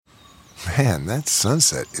Man, that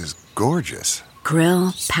sunset is gorgeous.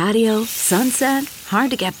 Grill, patio, sunset.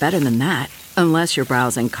 Hard to get better than that. Unless you're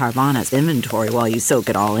browsing Carvana's inventory while you soak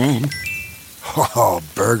it all in. Oh,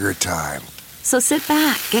 burger time. So sit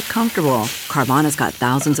back, get comfortable. Carvana's got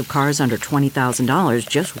thousands of cars under $20,000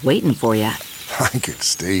 just waiting for you. I could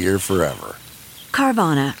stay here forever.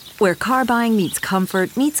 Carvana, where car buying meets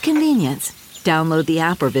comfort meets convenience. Download the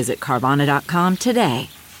app or visit Carvana.com today.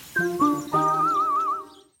 Good morning,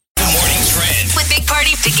 Trend With Big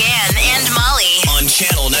Party began and Molly. on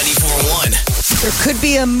Channel 94.1. There could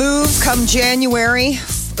be a move come January.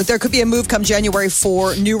 There could be a move come January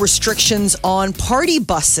for new restrictions on party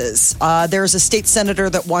buses. There's a state senator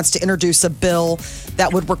that wants to introduce a bill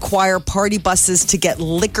that would require party buses to get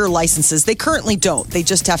liquor licenses. They currently don't. They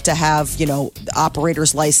just have to have,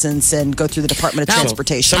 operator's license and go through the Department of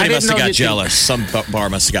Transportation. Somebody must have got jealous. Some bar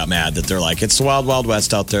must have got mad that they're like, it's the wild, wild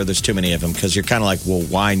west out there. There's too many of them because you're kind of like, well,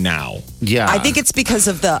 why now? Yeah. I think it's because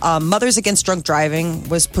of the Mothers Against Drunk Driving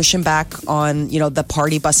was pushing back on, the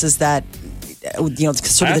party buses that, sort of I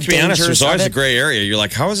the have to be honest, dangers there's of always a it. gray area. You're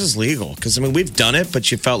like, how is this legal? Because, we've done it,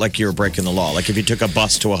 but you felt like you were breaking the law. Like if you took a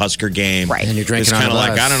bus to a Husker game. Right. And you're drinking it's kind on of a like,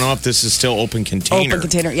 bus. I don't know if this is still open container. Open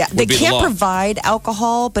container, yeah. would They be the can't law. provide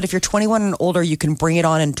alcohol, but if you're 21 and older, you can bring it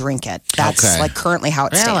on and drink it. That's Okay. like currently how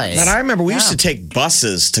it Really? stands. And I remember we used to take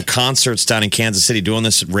buses to concerts down in Kansas City doing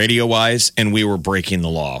this radio-wise, and we were breaking the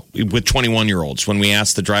law with 21-year-olds. When we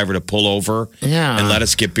asked the driver to pull over and let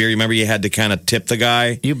us get beer, you remember you had to kind of tip the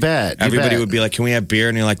guy? You bet. Everybody would be like, can we have beer?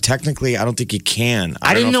 And you're like, technically, I don't think you can.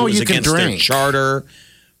 I didn't know if it was you could against their drink. charter,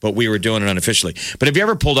 but we were doing it unofficially. But have you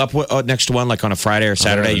ever pulled up next to one, like on a Friday or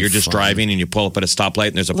Saturday? that'd be You're just fun. driving and you pull up at a stoplight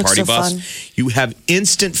and there's a Looks party so bus. fun. You have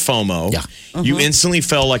instant FOMO. Yeah. You instantly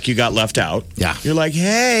feel like you got left out. Yeah. You're like,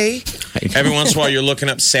 hey. Every once in a while, you're looking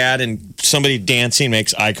up sad and somebody dancing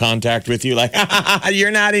makes eye contact with you, like,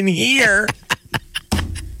 you're not in here.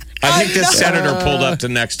 I think this senator pulled up to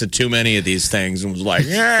next to too many of these things and was like,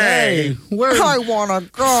 hey. I want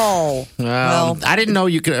to go. Well, I didn't know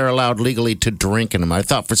you are allowed legally to drink in them. I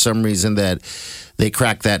thought for some reason that they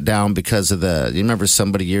cracked that down because of you remember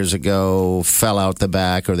somebody years ago fell out the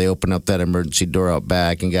back or they opened up that emergency door out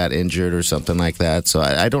back and got injured or something like that. So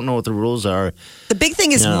I don't know what the rules are. The big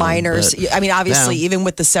thing is No, minors. but- Obviously, Yeah. even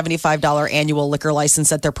with the $75 annual liquor license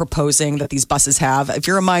that they're proposing that these buses have, if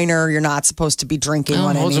you're a minor, you're not supposed to be drinking No,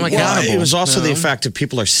 on holds any. them accountable. It was also the No. fact that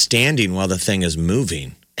people are standing while the thing is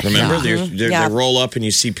moving. Remember? Yeah. They roll up and you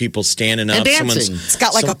see people standing up. And dancing. It's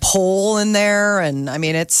got like a pole in there, and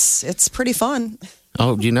it's pretty fun.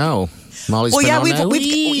 Oh, Molly's Well, been yeah, on that?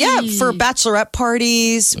 we've for bachelorette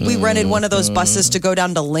parties, we rented one of those buses to go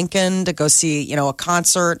down to Lincoln to go see, a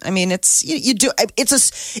concert. It's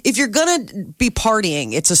if you're gonna be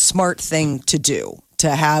partying, it's a smart thing to do to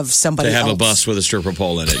have somebody to have else. a bus with a stripper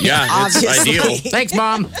pole in it. Yeah, it's Obviously. ideal. Thanks,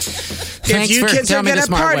 Mom. If you kids are going to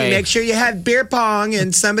party, make sure. sure you have beer pong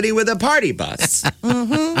and somebody with a party bus.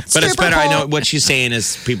 But it's Stripper better. I know pole. what she's saying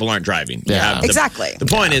is people aren't driving. You Yeah. have Exactly. The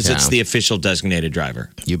point is, it's Yeah. the official designated driver.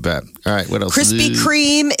 You bet. All right, what else? Krispy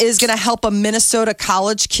Kreme is going to help a Minnesota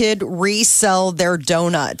college kid resell their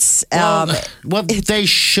donuts. Well, they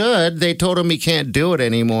should. They told him he can't do it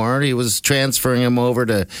anymore. He was transferring him over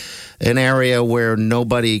to an area where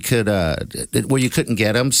nobody could, where you couldn't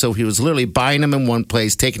get them. So he was literally buying them in one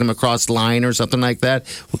place, taking them across the line or something like that.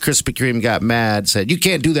 Well, Krispy Kreme got mad, said, you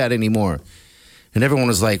can't do that anymore. And everyone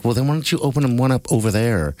was like, well, then why don't you open them one up over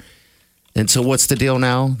there? And so what's the deal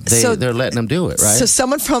now? They're letting them do it, right? So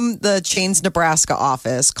someone from the chain's Nebraska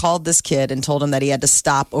office called this kid and told him that he had to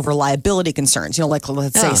stop over liability concerns. Like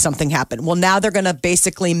let's say something happened. Well, now they're going to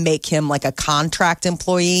basically make him like a contract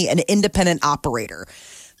employee, an independent operator.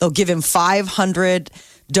 They'll give him 500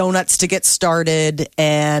 donuts to get started,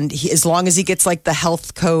 and as long as he gets like the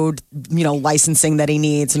health code, licensing that he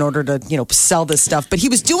needs in order to, sell this stuff. But he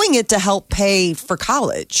was doing it to help pay for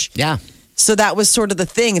college. Yeah. So that was sort of the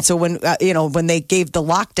thing. And so when when they gave the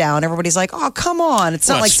lockdown, everybody's like, "Oh, come on! It's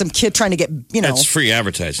not Well, like some kid trying to get It's free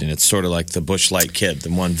advertising. It's sort of like the Busch Light kid. The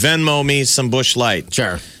one, Venmo me some Busch Light.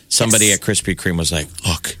 Sure. Somebody at Krispy Kreme was like,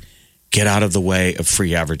 look, get out of the way of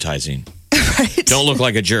free advertising. Right. Don't look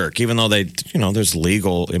like a jerk, even though there's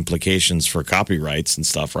legal implications for copyrights and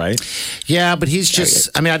stuff, right? Yeah, but he's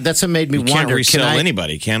just, that's what made me You wonder. can't resell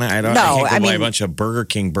anybody, can I? I can't go buy a bunch of Burger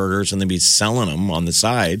King burgers and then be selling them on the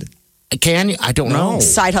side. Can you? I don't know.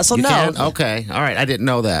 Side hustle, You no. can? Okay. All right. I didn't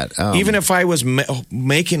know that. Even if I was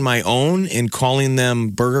making my own and calling them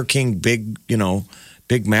Burger King Big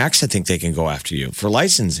Macs, I think they can go after you for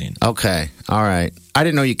licensing. Okay. All right. I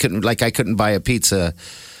didn't know you couldn't, I couldn't buy a pizza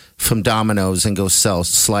from Domino's and go sell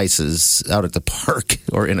slices out at the park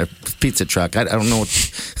or in a pizza truck. I don't know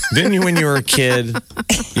what. Didn't you when you were a kid?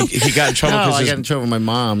 You got in trouble No, because I got in trouble with my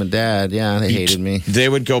mom and dad. Yeah, they hated me. They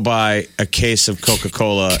would go buy a case of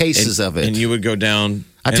Coca-Cola. Cases of it. And you would go down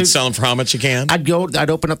and sell them for how much you can? I'd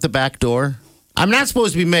open up the back door. I'm not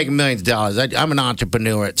supposed to be making millions of dollars. I'm an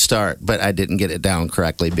entrepreneur at start, but I didn't get it down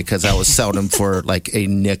correctly because I was selling them for like a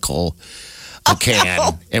nickel a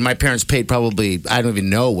can. And my parents paid probably, I don't even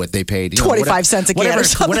know what they paid. 25 cents a can or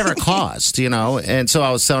something. Whatever it cost, And so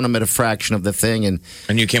I was selling them at a fraction of the thing. And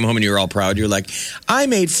you came home and you were all proud. You're like, I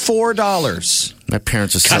made $4. My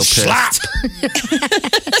parents are so pissed.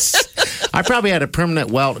 I probably had a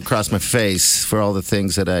permanent welt across my face for all the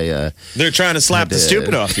things that I. They're trying to slap the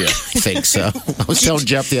stupid off you. I think so. I was telling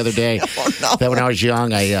Jeff the other day that when I was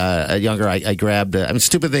young, I grabbed.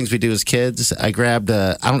 Stupid things we do as kids. I grabbed.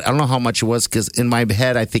 I don't know how much it was because in my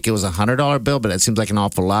head I think it was $100 bill, but that seems like an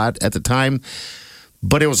awful lot at the time.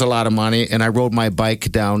 But it was a lot of money, and I rode my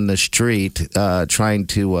bike down the street trying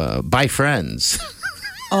to buy friends.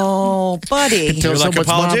 Oh, buddy. You're like a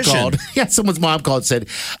politician. Someone's mom called and said,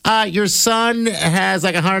 your son has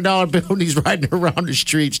like $100 bill and he's riding around the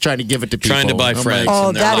streets trying to give it to people. Trying to buy friends. Oh,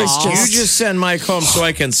 and that like, is just... You just send Mike home so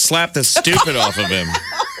I can slap the stupid off of him.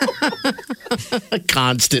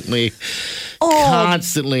 Constantly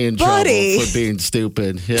in buddy. trouble for being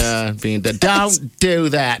stupid. Yeah, don't do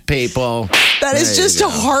that, people. That is just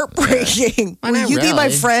heartbreaking. Will you be my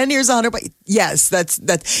friend? Here's $100. Yes, that's.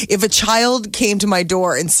 If a child came to my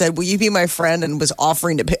door and said, "Will you be my friend?" and was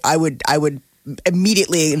offering to pay, I would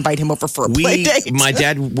immediately invite him over for a play date. My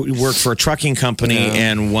dad worked for a trucking company,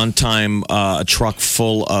 and one time a truck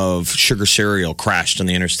full of sugar cereal crashed on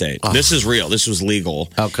the interstate. Oh. This is real. This was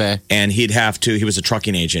legal. Okay. And he was a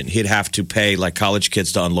trucking agent. He'd have to pay like college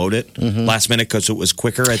kids to unload it last minute because it was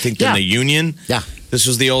quicker, I think, than the union. Yeah. This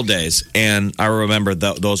was the old days. And I remember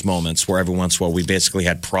those moments where every once in a while we basically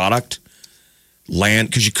had product, land,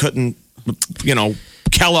 because you couldn't,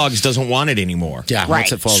 Kellogg's doesn't want it anymore. Yeah, right.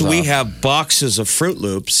 Once it falls so we off. have boxes of Fruit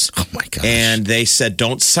Loops. Oh my gosh. And they said,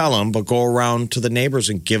 don't sell them, but go around to the neighbors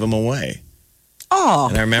and give them away. Oh,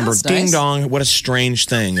 and I remember, that's ding nice. dong, what a strange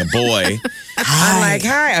thing. A boy. I'm like,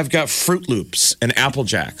 hi, I've got Fruit Loops and Apple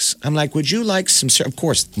Jacks. I'm like, would you like some cereal? Of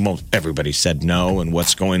course, everybody said no. And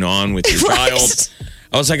what's going on with your child?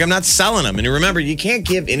 I was like, I'm not selling them. And remember, you can't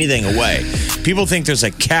give anything away. People think there's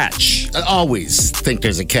a catch. I always think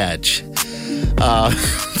there's a catch.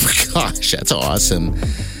 Gosh, that's awesome.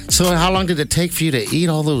 So how long did it take for you to eat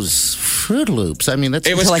all those Fruit Loops? I mean,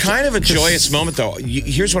 it was kind of a joyous moment, though.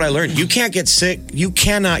 Here's what I learned. You can't get sick. You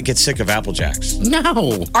cannot get sick of Apple Jacks.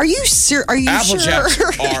 No. Are you serious? Are you Apple sure?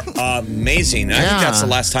 Jacks are amazing. I think that's the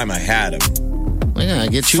last time I had them. Yeah,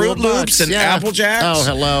 get you Fruit Loops and Apple Jacks. Oh,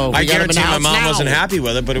 hello. I guarantee my mom wasn't happy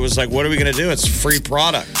with it, but it was like, what are we going to do? It's free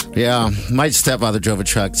product. Yeah, my stepfather drove a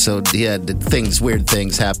truck, so yeah, weird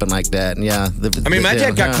things happen like that. And yeah, my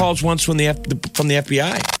dad got calls once from the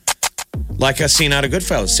FBI, like a scene out of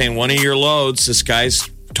Goodfellas, saying one of your loads, this guy's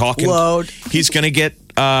talking. Load. He's going to get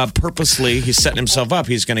purposely. He's setting himself up.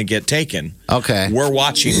 He's going to get taken. Okay, we're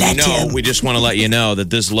watching. We just want to let you know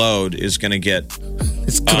that this load is going to get.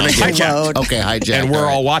 It's going to get hijacked. Okay, hijacked. And we're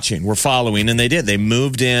all watching. We're following. And they did. They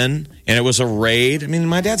moved in, and it was a raid. I mean,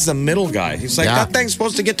 my dad's the middle guy. He's like, that thing's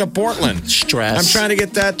supposed to get to Portland. Stress. I'm trying to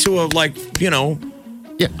get that to a,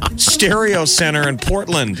 stereo center in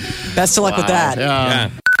Portland. Best of luck with that. Yeah.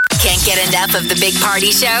 Can't get enough of the Big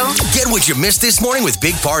Party Show? Get what you missed this morning with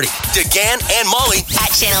Big Party, DeGan and Molly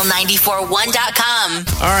At channel941.com.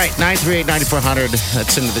 All right, 938-9400.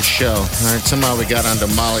 That's into the show. All right, somehow we got onto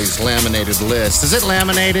Molly's laminated list. Is it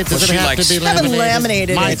laminated? Does it have to be laminated?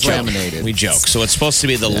 Laminated. Mine's laminated. We joke. So it's supposed to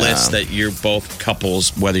be the list that you're both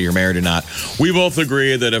couples, whether you're married or not. We both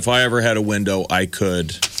agree that if I ever had a window, I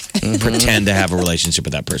could pretend to have a relationship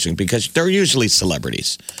with that person because they're usually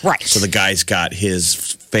celebrities. Right. So the guy's got his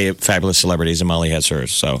fabulous celebrities and Molly has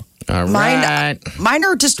hers. So all right. Mine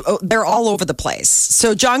are just, they're all over the place.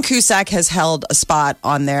 So John Cusack has held a spot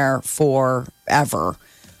on there forever.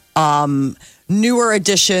 Newer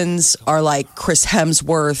additions are like Chris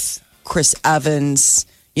Hemsworth, Chris Evans,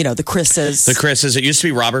 the Chris's. The Chris's. It used to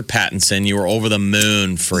be Robert Pattinson. You were over the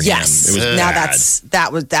moon for him. Yes. It was now bad.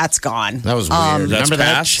 that's gone. That was weird. That's Remember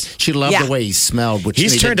that? past? She loved the way he smelled.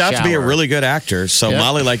 He's turned out to be a really good actor. So Yep.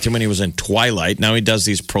 Molly liked him when he was in Twilight. Now he does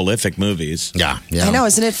these prolific movies. Yeah. I know,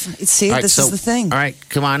 isn't it? See, All right, this is the thing. All right,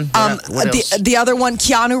 come on. What else? The other one,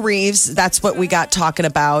 Keanu Reeves, that's what we got talking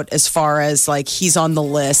about as far as like he's on the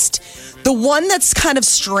list. The one that's kind of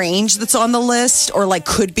strange that's on the list or like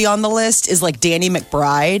could be on the list is like Danny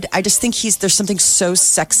McBride. McBride. I just think there's something so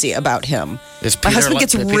sexy about him. Is My Peter, husband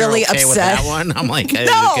gets Peter really okay upset. with that one? I'm like,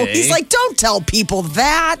 No, okay. he's like, don't tell people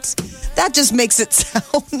that. That just makes it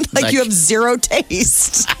sound like you have zero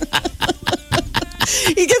taste.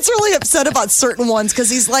 He gets really upset about certain ones because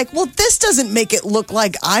he's like, well, this doesn't make it look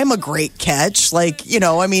like I'm a great catch. Like,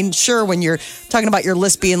 I mean, sure, when you're talking about your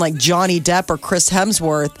list being like Johnny Depp or Chris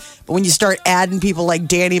Hemsworth, but when you start adding people like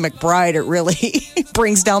Danny McBride, it really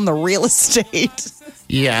brings down the real estate.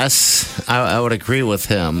 Yes, I would agree with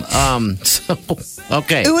him.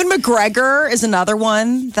 Okay. Ewan McGregor is another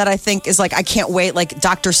one that I think is like, I can't wait. Like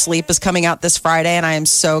Dr. Sleep is coming out this Friday and I am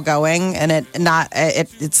so going. And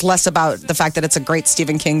it's less about the fact that it's a great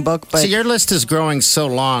Stephen King book. But See, your list is growing so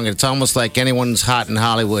long, it's almost like anyone's hot in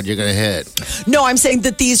Hollywood, you're going to hit. No, I'm saying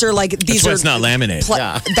that these are like, That's why it's not laminated.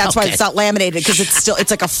 That's why it's not laminated because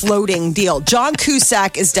it's like a floating deal. John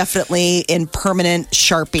Cusack is definitely in permanent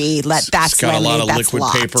Sharpie. That's It's got laminated. a lot of That's liquid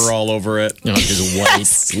locked. paper all over it.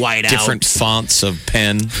 Just white out. Different fonts of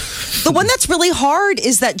pen. The one that's really hard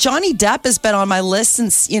is that Johnny Depp has been on my list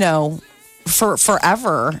since, for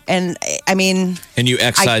forever. And I mean. And you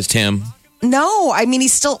excised him. No, I mean,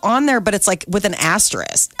 he's still on there, but it's like with an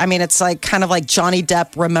asterisk. I mean, it's like kind of like Johnny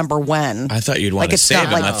Depp, remember when. I thought you'd want Like, to it's save not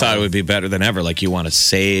him. like- I thought it would be better than ever. Like you want to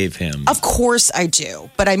save him. Of course I do.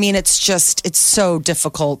 But I mean, it's so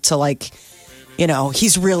difficult to like,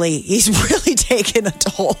 he's really taken a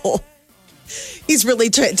toll. He's really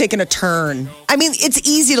taken a turn. I mean, it's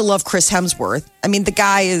easy to love Chris Hemsworth. I mean, the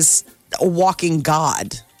guy is a walking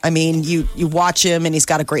god. I mean, you watch him and he's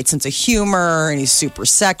got a great sense of humor and he's super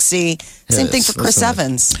sexy. Same thing for Chris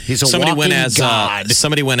Evans. He's a walking god.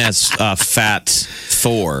 Somebody went as Fat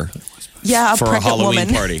Thor Yeah, for a pregnant Halloween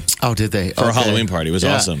woman. party. Oh, did they? For a Halloween party. It was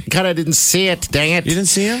awesome. God, I didn't see it. Dang it. You didn't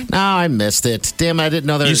see it? No, I missed it. Damn, I didn't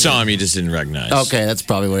know there You was... saw him, you just didn't recognize. Okay, that's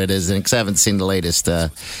probably what it is. Because I haven't seen the latest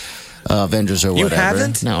Avengers or You whatever.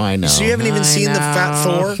 haven't? No, I know. So you haven't even seen the Fat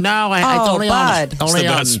Thor? No, I Oh, only bud. on... Only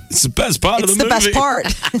on... It's the best part of It's the the movie. best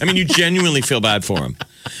part. I mean, you genuinely feel bad for him.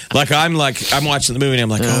 I'm watching the movie and I'm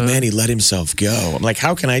like, oh man, he let himself go. I'm like,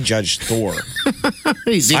 how can I judge Thor?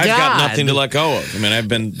 He's a I've god. got nothing to let go of. I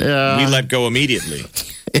mean, we let go immediately.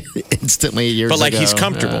 Instantly years But ago. he's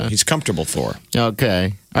comfortable. He's comfortable, Thor.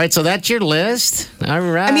 Okay. All right, so that's your list. All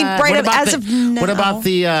right. I mean, right What about as of now. What about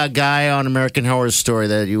the guy on American Horror Story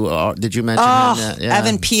that did you mention him? Yeah.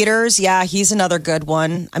 Evan Peters, yeah, he's another good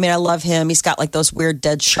one. I mean, I love him. He's got like those weird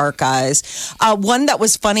dead shark eyes. One that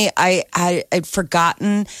was funny, I'd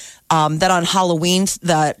forgotten that on Halloween,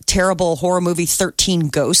 the terrible horror movie 13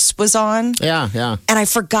 Ghosts was on. Yeah. And I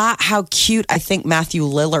forgot how cute I think Matthew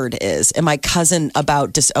Lillard is. And my cousin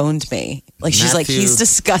about disowned me. Like, she's like, Matthew- he's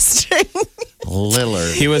disgusting.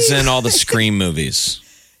 Lillard. He was in all the Scream movies.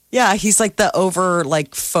 Yeah, he's like the over,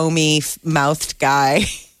 like, foamy mouthed guy.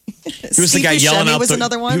 He was the guy yelling out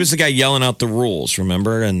another one. He was the guy yelling out the rules,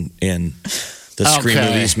 remember? And in the Scream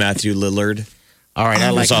Okay. movies, Matthew Lillard. All right, I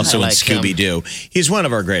He like was also I in like him. Scooby Doo. He's one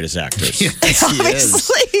of our greatest actors. Yes, he is.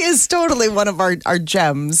 Obviously, he is totally one of our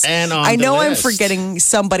gems. And on I know the I'm list. forgetting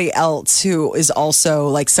somebody else who is also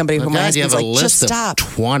like somebody who Oh, my God, you husband's have a like, just list stop. of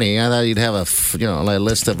 20. I thought you'd have a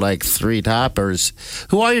list of like 3 toppers.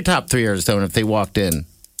 Who are your top 3ers, though, if they walked in?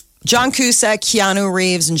 John Cusack, Keanu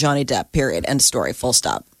Reeves, and Johnny Depp. Period. End story. Full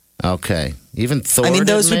stop. Okay. Even Thor. I mean,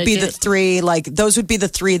 those didn't would be make the it? 3. Like, those would be the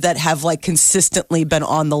 3 that have like consistently been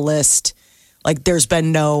on the list. Like, there's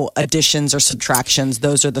been no additions or subtractions.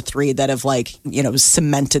 Those are the 3 that have like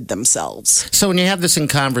cemented themselves. So when you have this in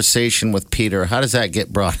conversation with Peter, how does that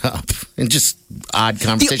get brought up? In just odd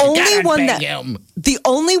conversation. The only God, one bang that him. the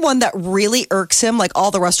only one that really irks him, like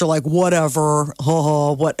all the rest are like whatever,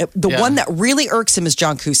 what. The Yeah. one that really irks him is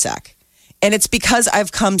John Cusack, and it's because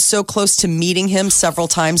I've come so close to meeting him several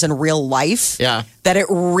times in real life. Yeah. That it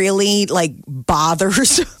really like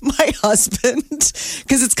bothers my husband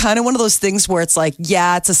because it's kind of one of those things where it's like,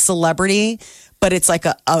 yeah, it's a celebrity. But it's like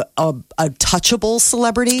a touchable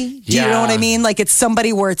celebrity. Do you know what I Yeah. mean? Like it's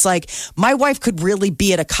somebody where it's like my wife could really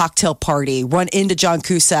be at a cocktail party, run into John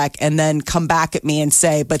Cusack, and then come back at me and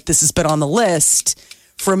say, "But this has been on the list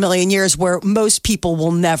for a million years." Where most people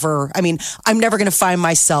will never. I mean, I'm never going to find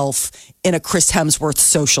myself in a Chris Hemsworth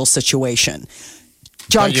social situation.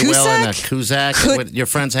 John Are you Cusack. willing to Cusack with your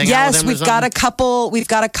friends hang out Yes, with him? we've got a couple. We've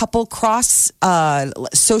got a couple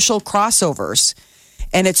social crossovers.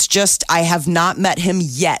 And it's just, I have not met him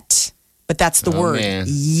yet. But that's the word, man.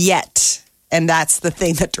 yet. And that's the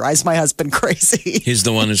thing that drives my husband crazy. He's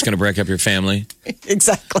the one who's going to break up your family.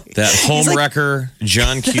 Exactly. That home He's like, wrecker,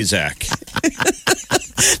 John Cusack.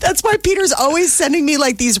 That's why Peter's always sending me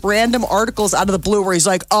like these random articles out of the blue where he's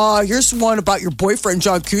like, here's one about your boyfriend,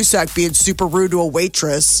 John Cusack, being super rude to a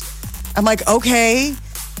waitress. I'm like, okay.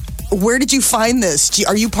 Where did you find this?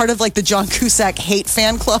 Are you part of like the John Cusack hate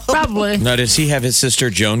fan club? Probably. Now, does he have his sister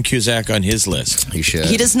Joan Cusack on his list? He should.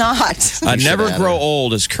 He does not. Never Grow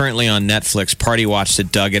Old is currently on Netflix. Party watched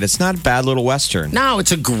it, dug it. It's not a bad little Western. No,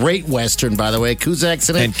 it's a great Western, by the way. Cusack's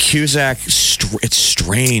in it. And Cusack, it's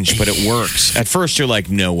strange, but it works. At first, you're like,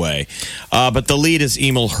 no way. But the lead is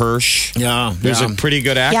Emil Hirsch. Yeah. Who's a pretty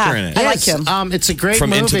good actor in it. I like him. It's a great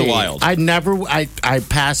From movie. Into the Wild. I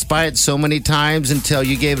passed by it so many times until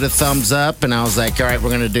you gave it a thumbs up, and I was like, all right,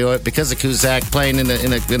 we're going to do it. Because of Cusack playing in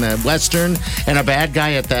a Western and a bad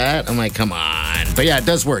guy at that, I'm like, come on. But yeah, it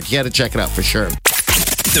does work. You got to check it out for sure.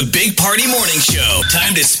 The Big Party Morning Show.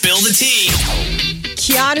 Time to spill the tea.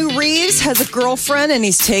 Keanu Reeves has a girlfriend and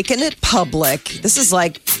he's taken it public. This is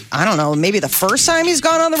like, I don't know, maybe the first time he's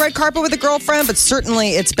gone on the red carpet with a girlfriend, but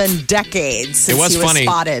certainly it's been decades since It was he was funny.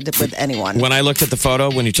 spotted with anyone. When I looked at the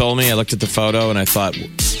photo, when you told me, I looked at the photo and I thought,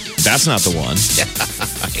 that's not the one.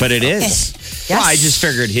 But it is. Yes. Well, I just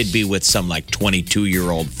figured he'd be with some like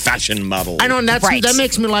 22-year-old fashion model. I know, and that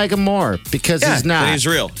makes me like him more because he's not. But he's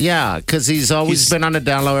real. Yeah, because he's always been on the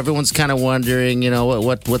down low. Everyone's kind of wondering,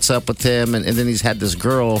 what's up with him, and then he's had this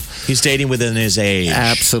girl. He's dating within his age.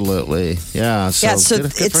 Absolutely, yeah. So good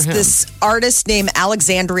it's for him. this artist named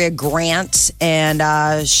Alexandria Grant,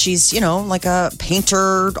 and she's, like a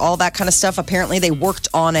painter, all that kind of stuff. Apparently, they worked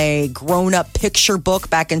on a grown-up picture book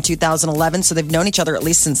back in 2011, so they've known each other at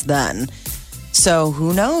least since then. So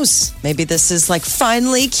who knows? Maybe this is like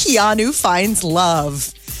finally Keanu finds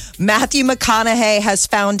love. Matthew McConaughey has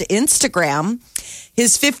found Instagram.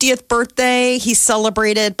 His 50th birthday, he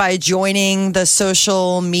celebrated by joining the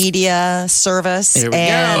social media service. Here we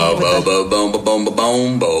go.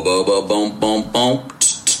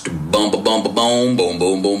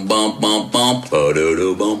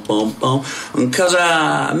 Because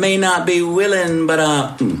I may not be willing, but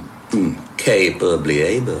I'm capably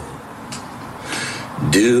able.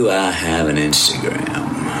 Do I have an Instagram?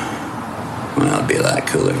 Well, it'd be a lot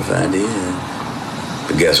cooler if I did.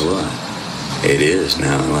 But guess what? It is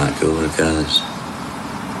now a lot cooler because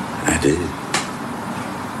I do.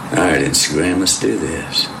 All right, Instagram, let's do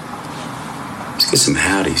this. Let's get some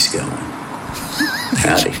howdies going.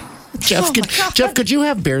 Howdy. Jeff, could you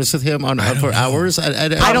have beers with him for hours?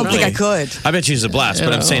 I don't think I could. I bet she's a blast,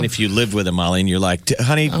 but I'm saying if you lived with him, Molly, and you're like,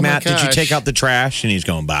 honey, Matt, did you take out the trash? And he's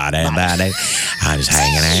going, bada. I'm just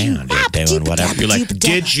hanging out, doing whatever. You're like,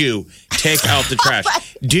 did you take out the trash?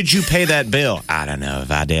 Did you pay that bill? I don't know if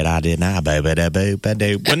I did. I did not.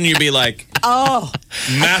 Wouldn't you be like,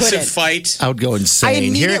 massive fight? I would go insane. I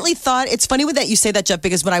immediately thought, it's funny that you say that, Jeff,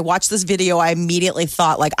 because when I watched this video, I immediately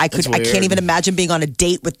thought, like, I can't even imagine being on a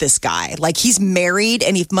date with this guy. Like, he's married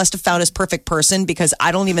and he must have found his perfect person because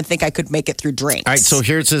I don't even think I could make it through drinks. All right, so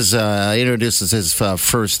here's his, introduces his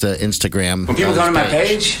first Instagram. When people go to my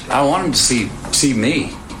page, I want them to see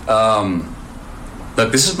me.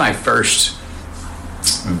 Look, this is my first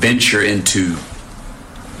venture into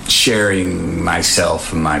sharing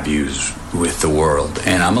myself and my views with the world,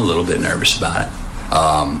 and I'm a little bit nervous about it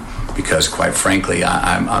because, quite frankly,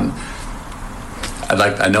 I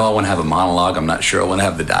know I want to have a monologue. I'm not sure I want to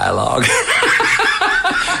have the dialogue,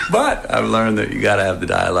 but I've learned that you got to have the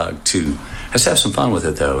dialogue too. Let's have some fun with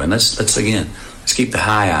it though, and let's keep the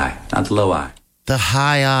high eye, not the low eye. The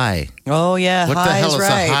high eye. Oh, yeah. What the hell is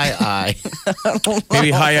right. a high eye? Maybe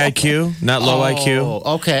high IQ, not low IQ.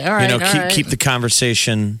 Okay, all right. Keep the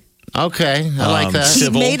conversation. Okay, I like that. He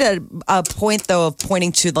Civil. made a point, though, of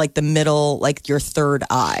pointing to like the middle, like your third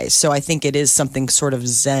eye. So I think it is something sort of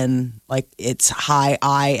Zen, like it's high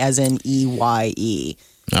eye as in EYE.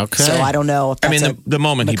 Okay. So I don't know. If that's The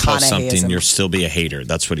moment he posts something, McConaugheyism. you'll still be a hater.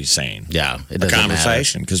 That's what he's saying. Yeah, it A doesn't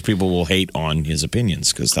conversation because people will hate on his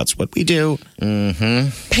opinions because that's what we do.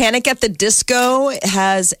 Panic at the Disco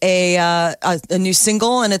has a new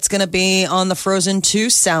single, and it's going to be on the Frozen 2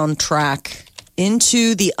 soundtrack.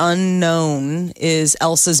 Into the Unknown is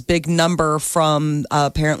Elsa's big number from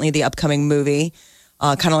apparently the upcoming movie,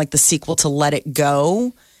 kind of like the sequel to Let It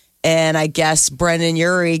Go. And I guess Brendan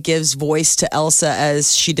Urie gives voice to Elsa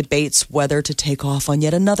as she debates whether to take off on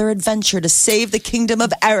yet another adventure to save the kingdom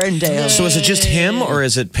of Arendelle. So is it just him or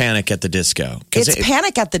is it Panic at the Disco? It's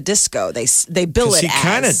Panic at the Disco. They bill it he as. He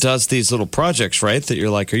kind of does these little projects, right? That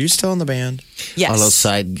you're like, are you still in the band? Yes. All those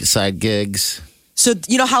side gigs. So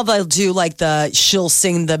you know how they'll do like she'll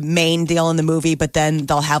sing the main deal in the movie, but then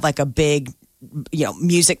they'll have like a big,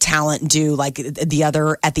 music talent do like the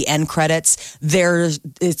other at the end credits.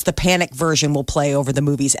 It's the Panic version will play over the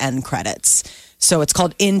movie's end credits. So it's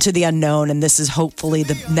called Into the Unknown, and this is hopefully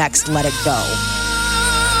the next Let It Go.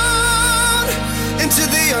 Into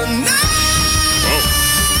the unknown.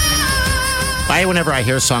 Whenever I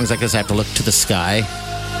hear songs like this, I have to look to the sky.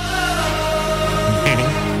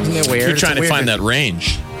 Isn't it weird? You're trying to find that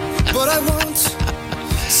range. But I won't.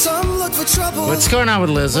 Some look for trouble. What's going on with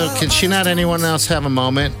Lizzo? Can she not anyone else have a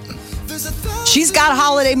moment? She's got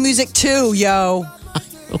holiday music too, yo.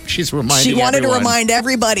 Oh, she's reminding She wanted everyone. to remind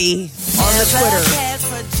everybody on the Twitter.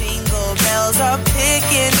 Jingle bells are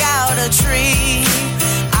picking out a tree.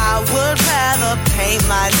 I would rather paint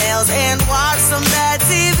my nails and watch some bad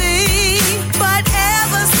TV. But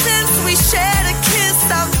ever since we shared a kiss,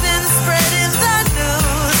 I've been spreading the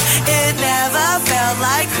news. It never felt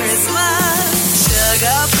like Christmas.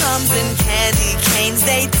 Sugar plums and candy canes,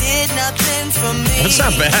 they did nothing for me. That's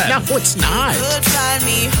not bad. No, it's not. Could find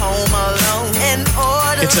me home alone and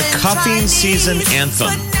order. It's a cuffing season anthem.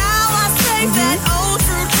 But now I say that old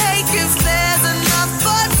fruitcake if there's enough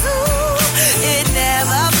for two. It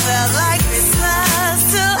never felt like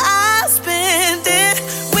Christmas till I spent it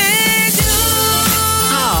with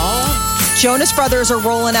you. Jonas Brothers are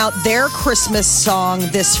rolling out their Christmas song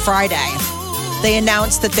this Friday. They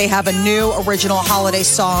announced that they have a new original holiday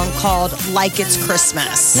song called Like It's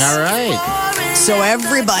Christmas. All right. So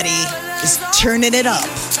everybody is turning it up.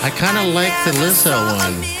 I kind of like the Lizzo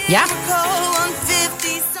one. Yeah.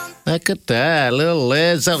 Look at that. Little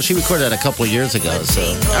Lizzo. She recorded that a couple of years ago. So.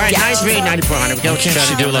 All right, 93-9400. Can't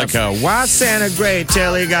she do like a, why Santa great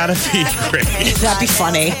till he gotta be great? That'd be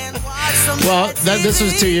funny. Well, this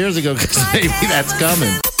was 2 years ago because maybe that's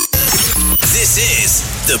coming. This is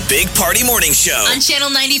the Big Party Morning Show. On Channel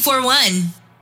 94.1.